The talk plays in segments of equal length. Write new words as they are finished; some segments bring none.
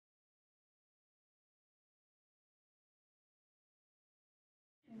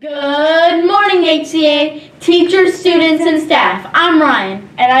Good morning, HCA teachers, students, and staff. I'm Ryan.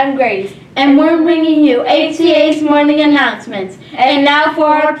 And I'm Grace. And we're bringing you HCA's morning announcements. And now for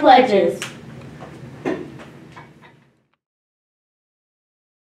our pledges.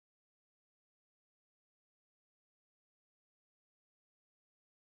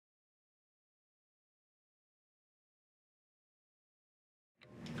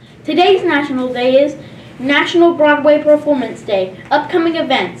 Today's National Day is National Broadway Performance Day. Upcoming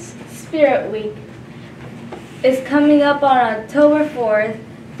events. Spirit Week is coming up on October 4th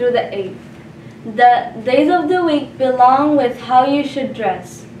through the 8th. The days of the week belong with how you should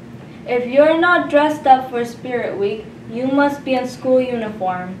dress. If you're not dressed up for Spirit Week, you must be in school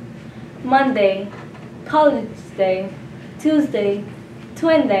uniform. Monday, College Day. Tuesday,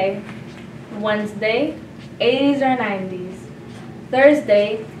 Twin Day. Wednesday, 80s or 90s.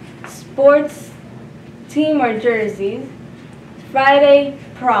 Thursday, sports team or jerseys. Friday,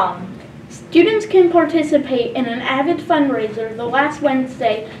 prom. Students can participate in an Avid fundraiser the last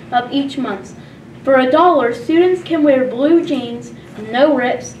Wednesday of each month. For $1, students can wear blue jeans, no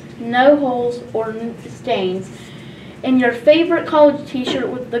rips, no holes, or stains, and your favorite college t-shirt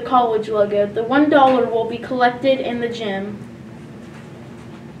with the college logo. The $1 will be collected in the gym.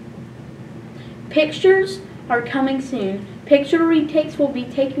 Pictures are coming soon. Picture retakes will be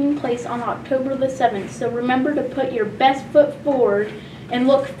taking place on October the 7th, so remember to put your best foot forward and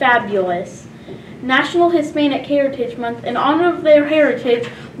look fabulous. National Hispanic Heritage Month. In honor of their heritage,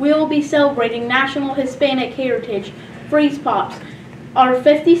 we will be celebrating National Hispanic Heritage. Freeze Pops are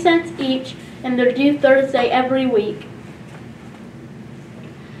 50 cents each, and they're due Thursday every week.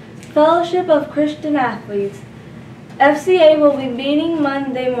 Fellowship of Christian Athletes. FCA will be meeting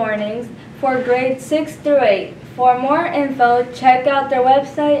Monday mornings for grades 6 through 8. For more info, check out their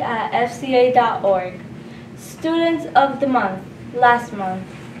website at fca.org. Students of the Month. Last month,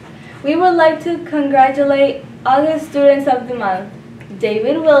 we would like to congratulate August Students of the Month: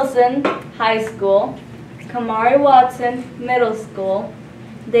 David Wilson, High School; Kamari Watson, Middle School;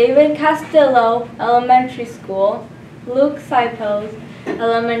 David Castillo, Elementary School; Luke Sipos,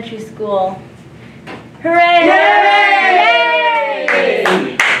 Elementary School. Hooray! Yay!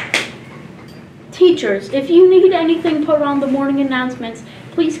 Teachers, if you need anything put on the morning announcements,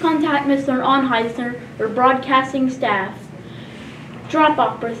 please contact Mr. Onheiser or broadcasting staff.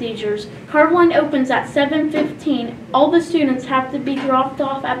 Drop-off procedures. Car line opens at 7:15. All the students have to be dropped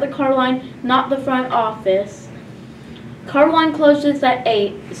off at the car line, not the front office. Car line closes at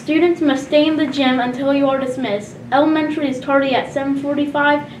 8. Students must stay in the gym until you are dismissed. Elementary is tardy at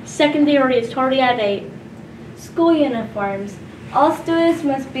 7:45. Secondary is tardy at 8. School uniforms. All students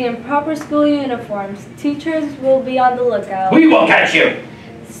must be in proper school uniforms. Teachers will be on the lookout. We will catch you!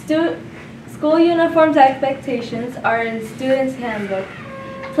 School uniforms expectations are in Students' Handbook.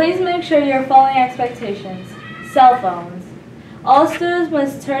 Please make sure you're following expectations. Cell phones. All students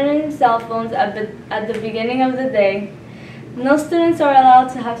must turn in cell phones at the beginning of the day. No students are allowed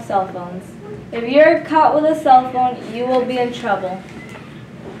to have cell phones. If you're caught with a cell phone, you will be in trouble.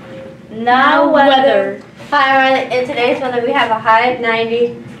 Now weather. Hi, in today's weather we have a high of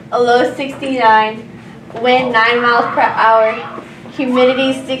 90, a low of 69, wind 9 miles per hour,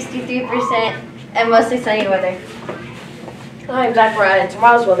 humidity 63%, and mostly sunny weather. Hi, I'm Zach Brad, and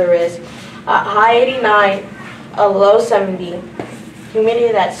tomorrow's weather is high 89, a low 70, humidity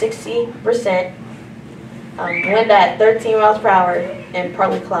at 60%, wind at 13 miles per hour, and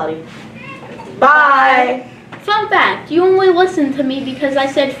partly cloudy. Bye! Fun fact, you only listened to me because I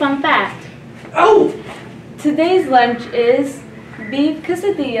said fun fact. Oh! Today's lunch is beef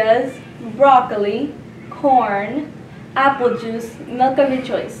quesadillas, broccoli, corn, apple juice, milk of your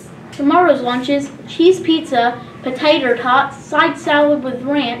choice. Tomorrow's lunch is cheese pizza, potato tots, side salad with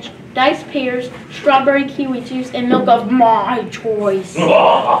ranch, diced pears, strawberry kiwi juice, and milk of my choice.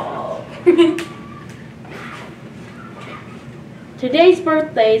 Today's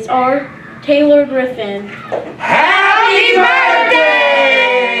birthdays are Taylor Griffin. Happy birthday!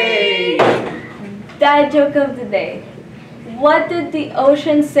 Dad joke of the day. What did the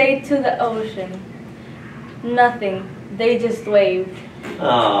ocean say to the ocean? Nothing. They just waved.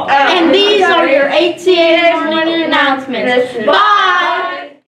 Oh. And these are your HCA morning announcements. Bye!